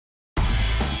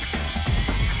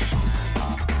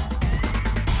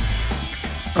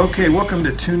Okay, welcome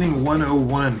to Tuning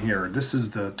 101 here. This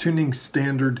is the tuning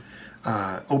standard,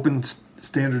 open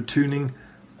standard tuning.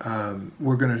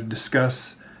 We're going to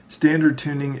discuss standard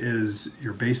tuning is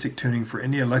your basic tuning for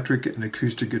any electric and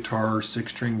acoustic guitar,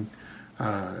 six-string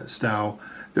style.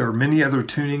 There are many other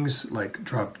tunings like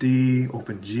drop D,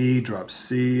 open G, drop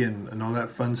C, and all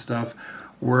that fun stuff.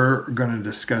 We're going to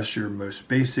discuss your most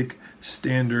basic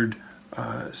standard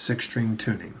six-string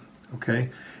tuning, okay?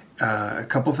 A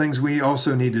couple things we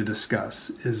also need to discuss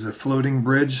is a floating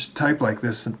bridge type like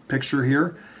this picture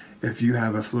here. If you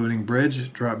have a floating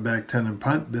bridge, drop back 10 and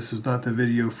punt, this is not the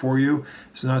video for you.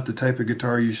 It's not the type of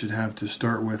guitar you should have to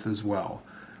start with as well.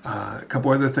 A couple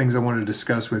other things I want to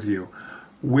discuss with you.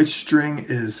 Which string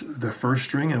is the first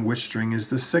string and which string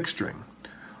is the sixth string?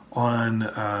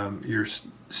 On your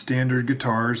standard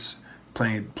guitars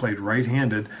played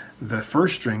right-handed, the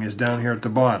first string is down here at the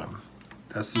bottom.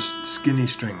 That's the skinny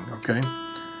string, okay?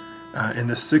 And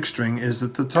the sixth string is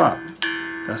at the top.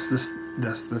 That's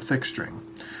the thick string.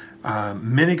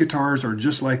 Many guitars are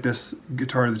just like this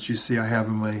guitar that you see I have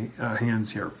in my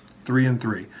hands here. 3 and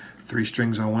 3. 3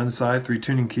 strings on one side, 3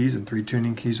 tuning keys, and 3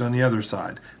 tuning keys on the other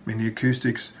side. Many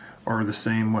acoustics are the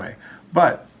same way.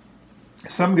 But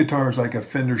some guitars like a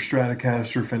Fender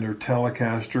Stratocaster, Fender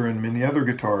Telecaster, and many other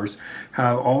guitars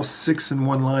have all 6 in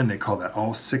one line. They call that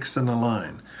all 6 in a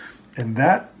line. In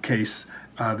that case,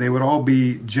 they would all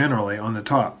be generally on the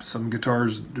top. Some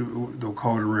guitars, they'll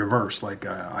call it a reverse, like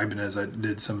Ibanez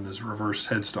did some of those reverse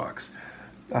headstocks.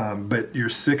 But your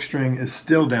sixth string is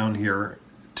still down here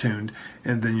tuned,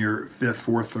 and then your fifth,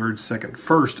 fourth, third, second,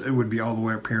 first, it would be all the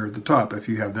way up here at the top if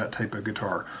you have that type of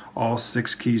guitar. All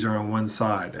 6 keys are on one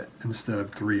side instead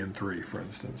of 3 and 3, for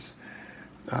instance.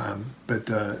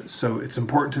 So it's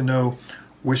important to know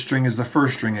which string is the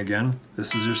first string again.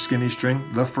 This is your skinny string,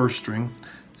 the first string.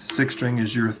 Sixth string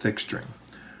is your thick string.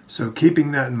 So keeping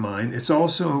that in mind, it's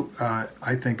also,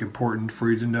 I think, important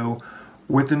for you to know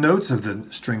what the notes of the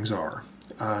strings are.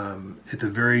 At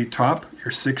the very top, your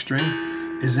sixth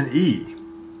string is an E.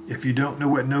 If you don't know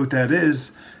what note that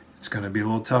is, it's going to be a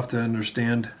little tough to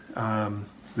understand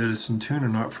that it's in tune or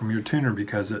not from your tuner,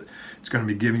 because it's going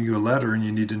to be giving you a letter and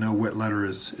you need to know what letter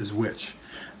is which.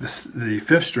 The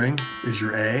fifth string is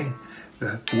your A,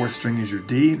 the fourth string is your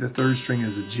D, the third string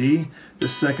is a G, the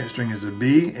second string is a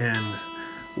B, and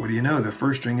what do you know, the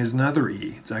first string is another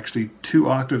E. It's actually 2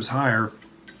 octaves higher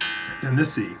than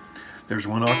this E. There's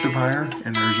 1 octave higher,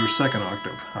 and there's your second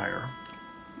octave higher.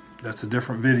 That's a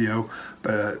different video,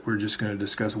 but we're just going to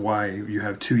discuss why you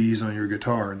have 2 E's on your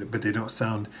guitar, but they don't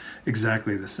sound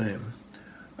exactly the same.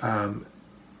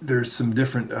 There's some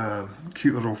different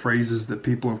cute little phrases that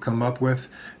people have come up with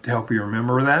to help you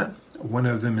remember that. One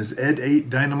of them is Ed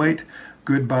 8 Dynamite,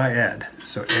 Goodbye Ed.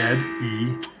 So Ed,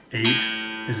 E, 8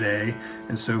 is A,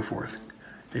 and so forth.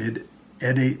 Ed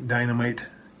 8 Dynamite,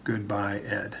 Goodbye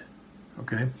Ed.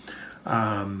 Okay?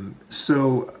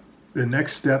 So the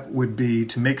next step would be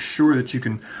to make sure that you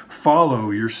can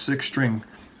follow your sixth string,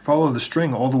 follow the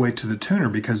string all the way to the tuner,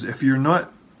 because if you're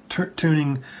not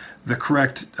tuning the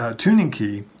correct tuning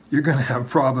key, you're going to have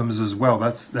problems as well.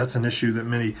 That's an issue that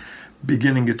many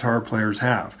beginning guitar players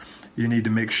have. You need to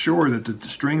make sure that the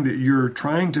string that you're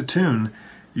trying to tune,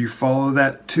 you follow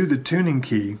that to the tuning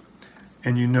key,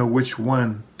 and you know which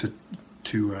one to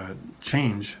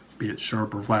change, be it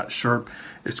sharp or flat. Sharp,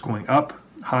 it's going up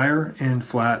higher, and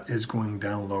flat is going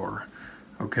down lower.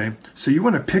 Okay, so you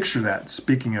want to picture that.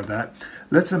 Speaking of that,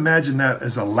 let's imagine that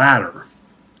as a ladder,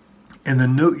 and the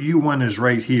note you want is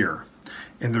right here,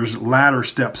 and there's ladder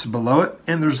steps below it,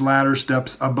 and there's ladder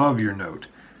steps above your note.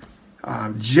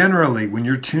 Generally, when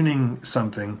you're tuning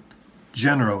something,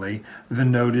 generally the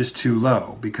note is too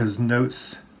low, because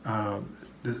notes,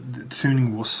 the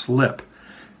tuning will slip.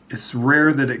 It's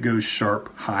rare that it goes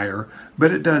sharp higher,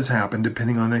 but it does happen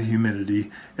depending on the humidity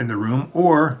in the room,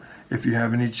 or if you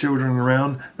have any children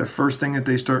around, the first thing that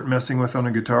they start messing with on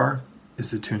a guitar is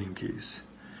the tuning keys.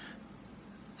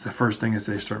 It's the first thing that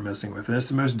they start messing with, and it's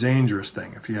the most dangerous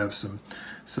thing. If you have some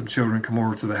children come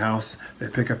over to the house, they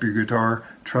pick up your guitar,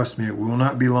 trust me, it will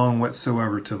not be long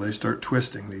whatsoever till they start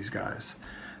twisting these guys.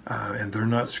 And they're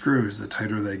not screws. The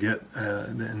tighter they get,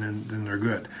 then they're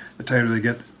good. The tighter they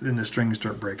get, then the strings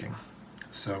start breaking.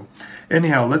 So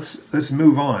anyhow, let's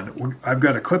move on. I've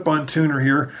got a clip-on tuner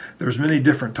here. There's many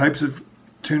different types of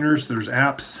tuners. There's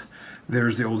apps.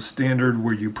 There's the old standard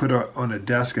where you put it on a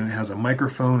desk and it has a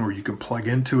microphone or you can plug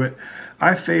into it.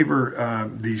 I favor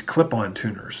these clip-on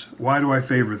tuners. Why do I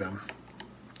favor them?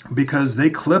 Because they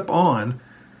clip on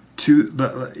to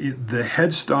the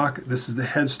headstock. This is the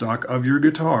headstock of your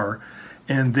guitar,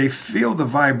 and they feel the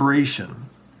vibration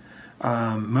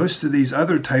Most of these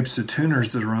other types of tuners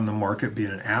that are on the market, be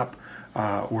it an app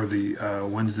or the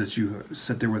ones that you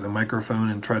sit there with a microphone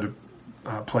and try to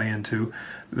play into,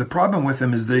 the problem with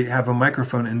them is they have a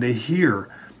microphone and they hear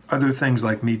other things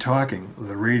like me talking,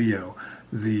 the radio,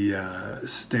 the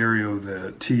stereo,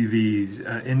 the TV,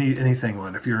 anything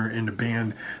on. If you're in a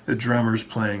band, the drummer's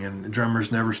playing, and the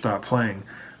drummers never stop playing.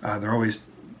 They're always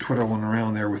twiddling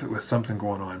around there with something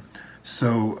going on.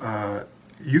 So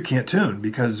you can't tune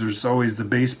because there's always the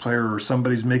bass player or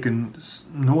somebody's making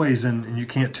noise and you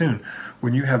can't tune.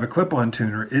 When you have a clip-on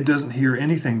tuner, it doesn't hear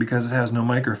anything because it has no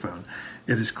microphone.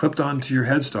 It is clipped onto your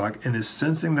headstock and is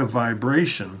sensing the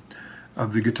vibration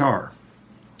of the guitar.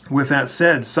 With that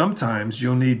said, sometimes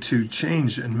you'll need to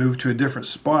change and move to a different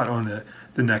spot on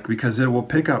the neck because it will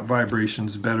pick up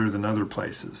vibrations better than other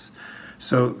places.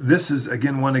 So this is,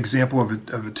 again, one example of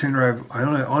a tuner. I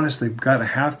honestly got a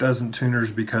half dozen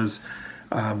tuners because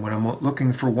when I'm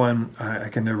looking for one, I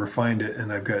can never find it,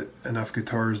 and I've got enough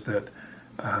guitars that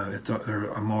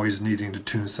I'm always needing to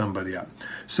tune somebody up.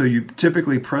 So you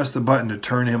typically press the button to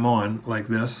turn him on like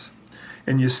this,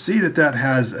 and you see that that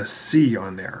has a C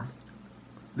on there.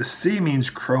 The C means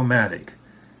chromatic.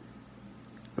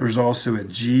 There's also a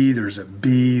G, there's a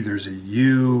B, there's a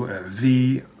U, a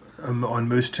V on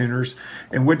most tuners.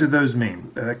 And what do those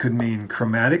mean? That could mean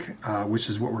chromatic, which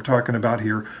is what we're talking about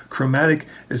here. Chromatic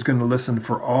is going to listen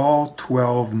for all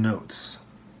 12 notes.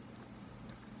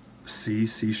 C,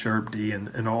 C sharp, D,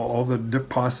 and all the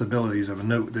possibilities of a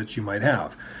note that you might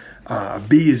have.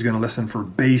 B is going to listen for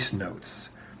bass notes.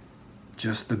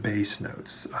 Just the bass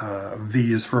notes.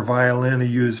 V is for violin, a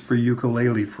U is for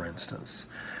ukulele, for instance.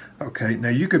 Okay, now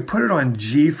you could put it on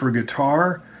G for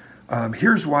guitar.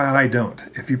 Here's why I don't.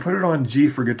 If you put it on G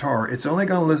for guitar, it's only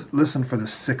going to listen for the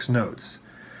 6 notes.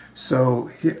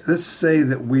 So let's say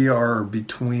that we are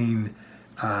between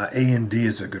A and D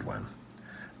is a good one.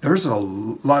 There's a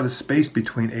lot of space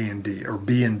between A and D, or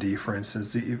B and D, for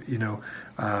instance.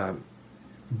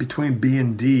 Between B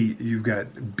and D, you've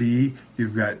got B,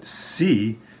 you've got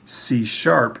C, C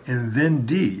sharp, and then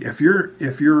D. If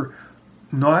you're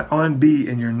not on B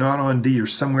and you're not on D, you're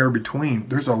somewhere between.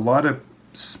 There's a lot of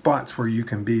spots where you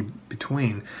can be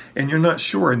between, and you're not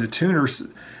sure. And the tuner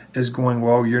is going,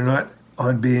 well, you're not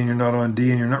on B and you're not on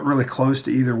D, and you're not really close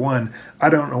to either one. I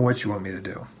don't know what you want me to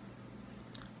do.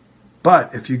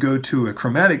 But if you go to a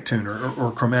chromatic tuner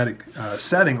or chromatic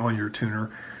setting on your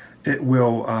tuner, it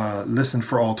will listen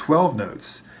for all 12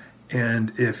 notes.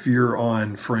 And if you're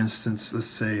on, for instance, let's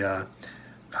say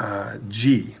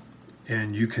G,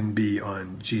 and you can be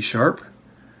on G sharp,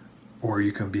 or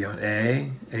you can be on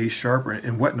A sharp,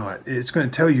 and whatnot, it's going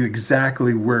to tell you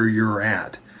exactly where you're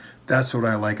at. That's what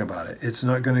I like about it. It's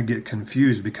not going to get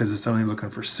confused because it's only looking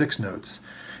for 6 notes.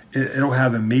 It'll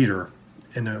have a meter,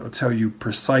 and it'll tell you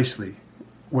precisely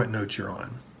what note you're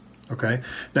on. Okay.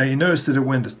 Now you notice that it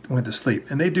went to sleep,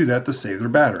 and they do that to save their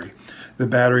battery. The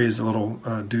battery is a little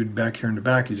dude back here in the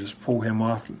back. You just pull him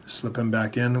off, slip him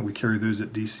back in. We carry those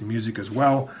at DC Music as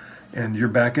well, and you're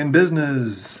back in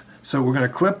business. So we're going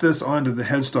to clip this onto the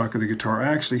headstock of the guitar.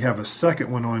 I actually have a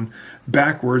second one on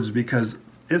backwards because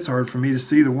it's hard for me to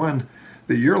see the one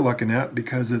that you're looking at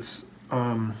because it's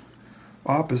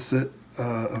opposite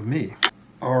of me.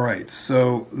 All right,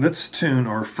 so let's tune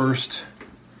our first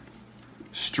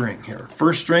string here.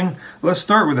 First string, let's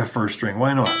start with the first string.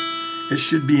 Why not? It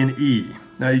should be an E.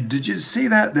 Now, did you see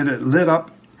that it lit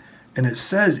up and it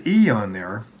says E on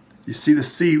there? You see the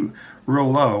C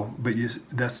real low, but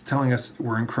that's telling us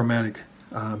we're in chromatic.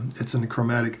 It's in the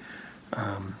chromatic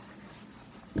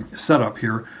setup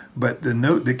here, but the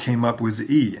note that came up was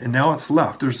E, and now it's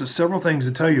left. There's several things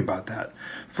to tell you about that.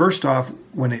 First off,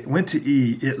 when it went to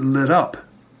E, it lit up,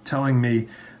 telling me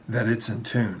that it's in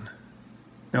tune.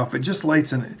 Now, if it just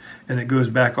lights and it goes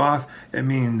back off, it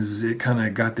means it kind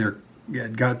of got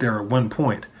there at one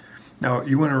point. Now,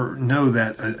 you want to know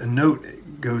that a note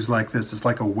goes like this. It's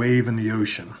like a wave in the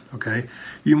ocean, okay?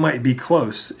 You might be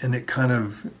close, and it kind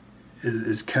of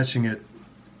is catching it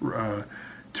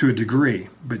to a degree,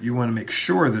 but you want to make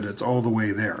sure that it's all the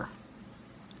way there.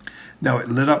 Now, it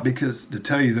lit up because to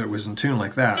tell you that it was in tune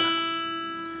like that.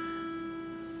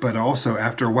 But also,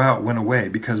 after a while, it went away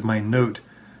because my note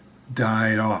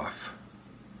died off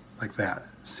like that.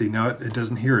 See, now it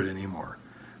doesn't hear it anymore.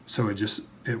 So it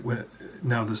went.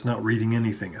 Now it's not reading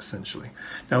anything essentially.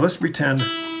 Now let's pretend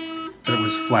that it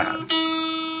was flat.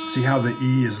 See how the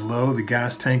E is low, the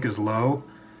gas tank is low.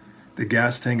 The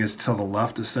gas tank is to the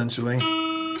left essentially.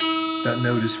 That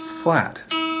note is flat.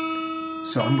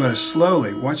 So I'm going to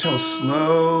slowly, watch how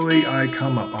slowly I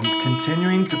come up. I'm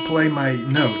continuing to play my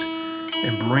note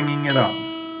and bringing it up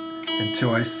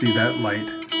until I see that light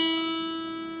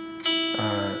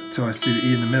till I see the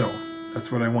E in the middle.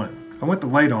 That's what I want. I want the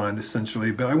light on,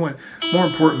 essentially, but I want, more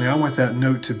importantly, I want that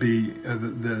note to be,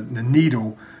 the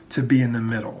needle to be in the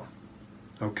middle.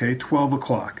 Okay, 12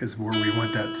 o'clock is where we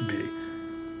want that to be.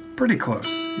 Pretty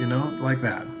close, you know, like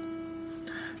that.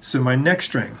 So my next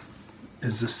string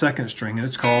is the second string, and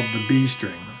it's called the B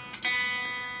string.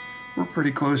 We're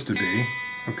pretty close to B,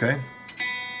 okay?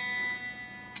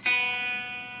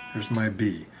 Here's my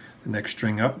B. The next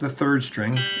string up, the third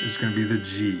string, is going to be the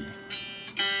G.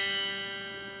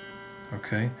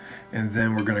 Okay, and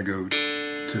then we're going to go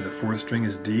to the fourth string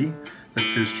is D, the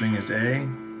fifth string is A,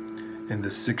 and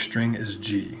the sixth string is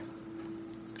G.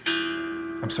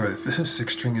 I'm sorry, the fifth,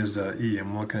 sixth string is E.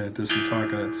 I'm looking at this and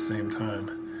talking at the same time,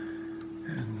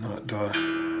 and not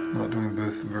doing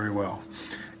both very well.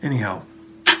 Anyhow,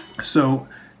 so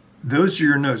those are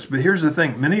your notes. But here's the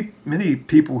thing: many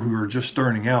people who are just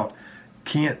starting out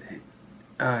can't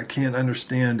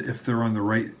understand if they're on the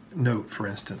right note. For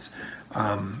instance,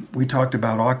 we talked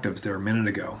about octaves there a minute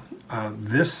ago.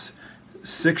 This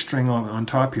sixth string on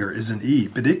top here is an E,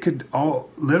 but it could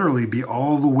literally be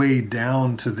all the way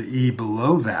down to the E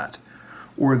below that,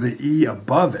 or the E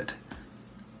above it.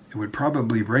 It would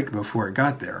probably break before it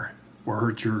got there, or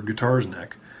hurt your guitar's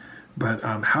neck. But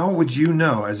how would you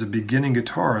know as a beginning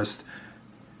guitarist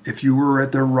if you were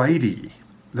at the right E?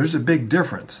 There's a big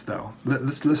difference, though.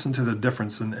 Let's listen to the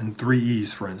difference in three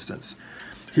E's, for instance.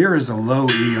 Here is a low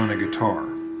E on a guitar.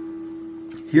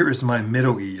 Here is my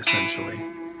middle E, essentially.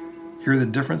 Hear the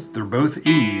difference? They're both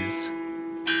E's.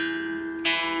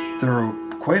 They're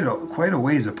quite a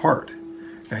ways apart.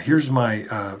 Now here's my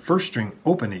first string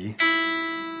open E.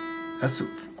 That's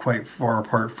quite far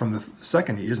apart from the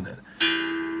second E, isn't it?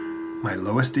 My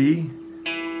lowest E,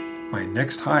 my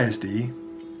next highest E,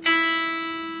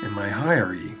 and my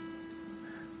higher E.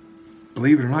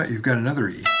 Believe it or not, you've got another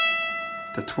E.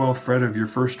 The 12th fret of your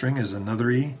first string is another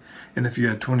E, and if you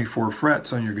had 24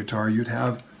 frets on your guitar, you'd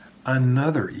have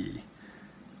another E.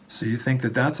 So you think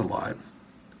that that's a lot.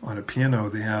 On a piano,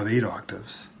 they have 8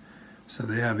 octaves, so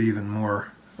they have even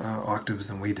more octaves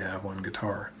than we'd have on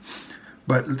guitar.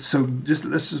 But so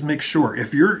let's just make sure,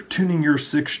 if you're tuning your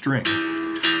 6th string,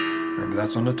 remember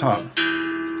that's on the top,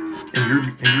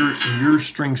 and your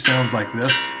string sounds like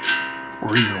this,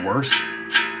 or even worse,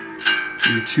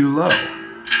 you're too low.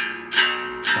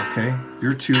 Okay,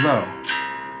 you're too low.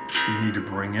 You need to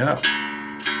bring it up.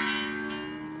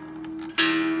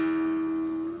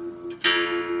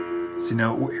 See,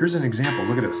 now here's an example.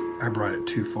 Look at this. I brought it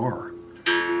too far.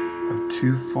 I'm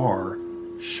too far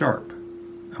sharp.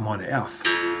 I'm on F.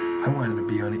 I want it to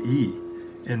be on E.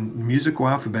 And musical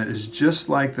alphabet is just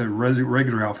like the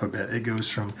regular alphabet. It goes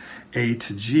from A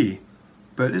to G,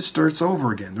 but it starts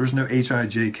over again. There's no H, I,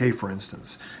 J, K, for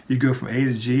instance. You go from A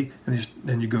to G, and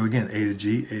then you go again, A to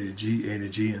G, A to G, A to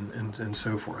G, and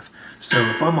so forth. So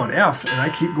if I'm on F and I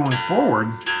keep going forward,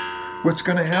 what's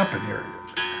going to happen here?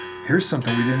 Here's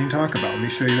something we didn't even talk about. Let me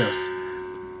show you this.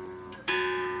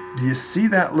 Do you see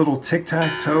that little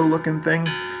tic-tac-toe looking thing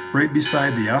right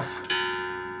beside the F?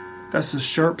 That's the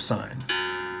sharp sign.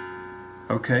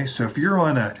 Okay, so if you're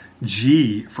on a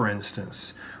G, for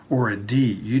instance, or a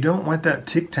D, you don't want that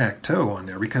tic-tac-toe on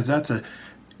there because that's a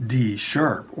D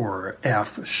sharp or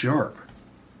F sharp.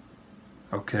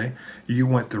 Okay, you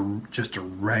want just a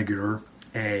regular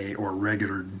A or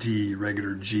regular D,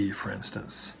 regular G, for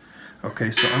instance.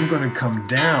 Okay, so I'm going to come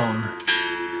down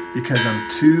because I'm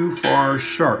too far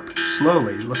sharp.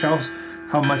 Slowly, look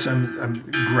how much I'm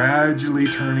gradually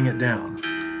turning it down.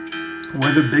 One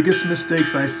of the biggest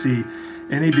mistakes I see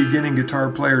any beginning guitar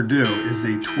player do is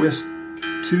they twist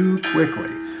too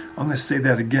quickly. I'm going to say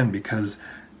that again because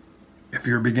if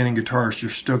you're a beginning guitarist,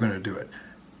 you're still going to do it.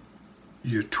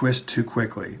 You twist too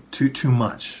quickly, too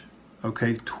much.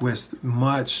 Okay, twist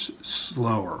much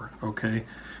slower. Okay,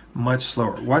 much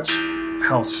slower. Watch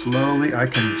how slowly I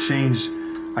can change.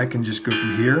 I can just go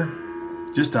from here,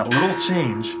 just that little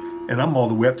change, and I'm all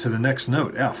the way up to the next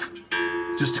note, F.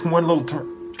 Just one little turn.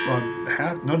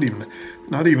 Half, not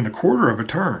even a quarter of a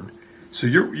turn. So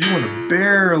you want to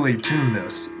barely tune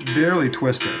this, barely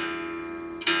twist it.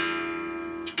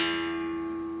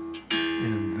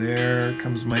 And there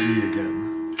comes my E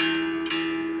again.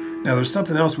 Now there's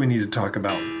something else we need to talk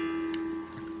about.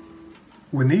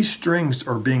 When these strings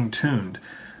are being tuned,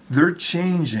 they're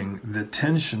changing the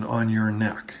tension on your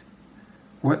neck.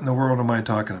 What in the world am I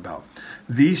talking about?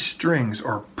 These strings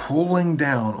are pulling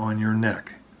down on your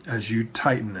neck as you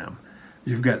tighten them.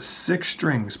 You've got 6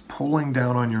 strings pulling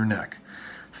down on your neck.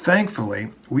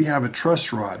 Thankfully, we have a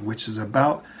truss rod, which is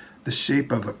about the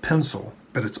shape of a pencil,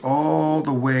 but it's all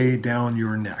the way down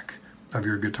your neck. of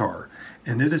your guitar,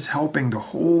 and it is helping to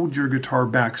hold your guitar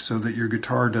back so that your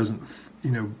guitar doesn't,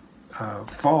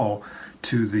 fall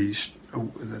to the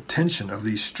tension of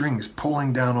these strings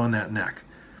pulling down on that neck.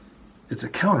 It's a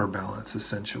counterbalance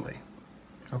essentially.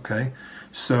 Okay,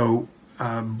 so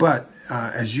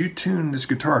as you tune this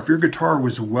guitar, if your guitar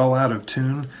was well out of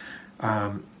tune,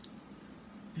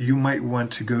 you might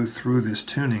want to go through this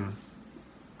tuning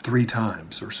 3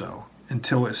 times or so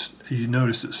until you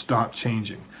notice it stopped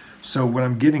changing. So what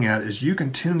I'm getting at is you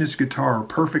can tune this guitar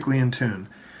perfectly in tune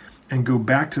and go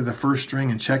back to the first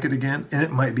string and check it again, and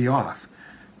it might be off.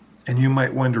 And you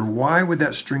might wonder, why would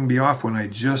that string be off when I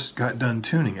just got done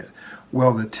tuning it?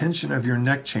 Well, the tension of your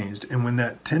neck changed, and when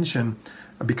that tension,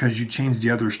 because you changed the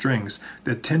other strings,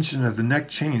 the tension of the neck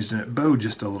changed and it bowed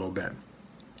just a little bit.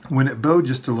 When it bowed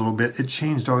just a little bit, it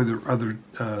changed all the other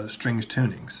strings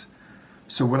tunings.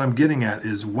 So what I'm getting at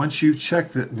is, once you've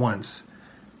checked it once,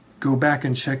 go back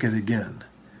and check it again.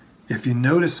 If you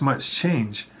notice much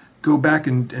change, go back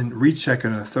and recheck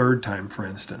it a 3rd time, for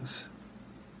instance.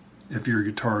 If your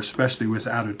guitar especially was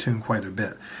out of tune quite a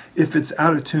bit. If it's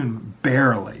out of tune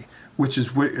barely, which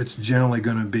is what it's generally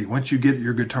going to be, once you get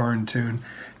your guitar in tune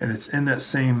and it's in that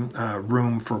same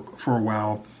room for a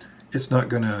while, it's not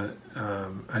going to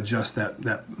adjust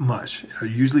that much. It'll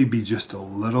usually be just a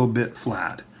little bit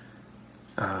flat.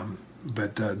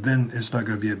 But then it's not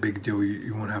going to be a big deal.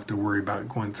 You won't have to worry about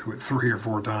going through it 3 or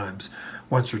 4 times.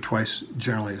 Once or twice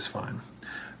generally is fine.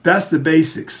 That's the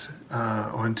basics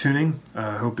on tuning.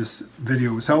 I hope this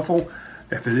video was helpful.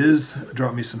 If it is,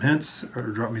 drop me some hints or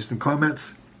drop me some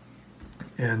comments.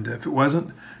 And if it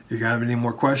wasn't, if you have any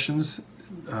more questions,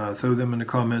 throw them in the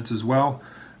comments as well.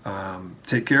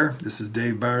 Take care. This is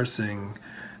Dave Byers saying,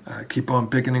 keep on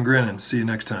picking and grinning. See you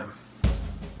next time.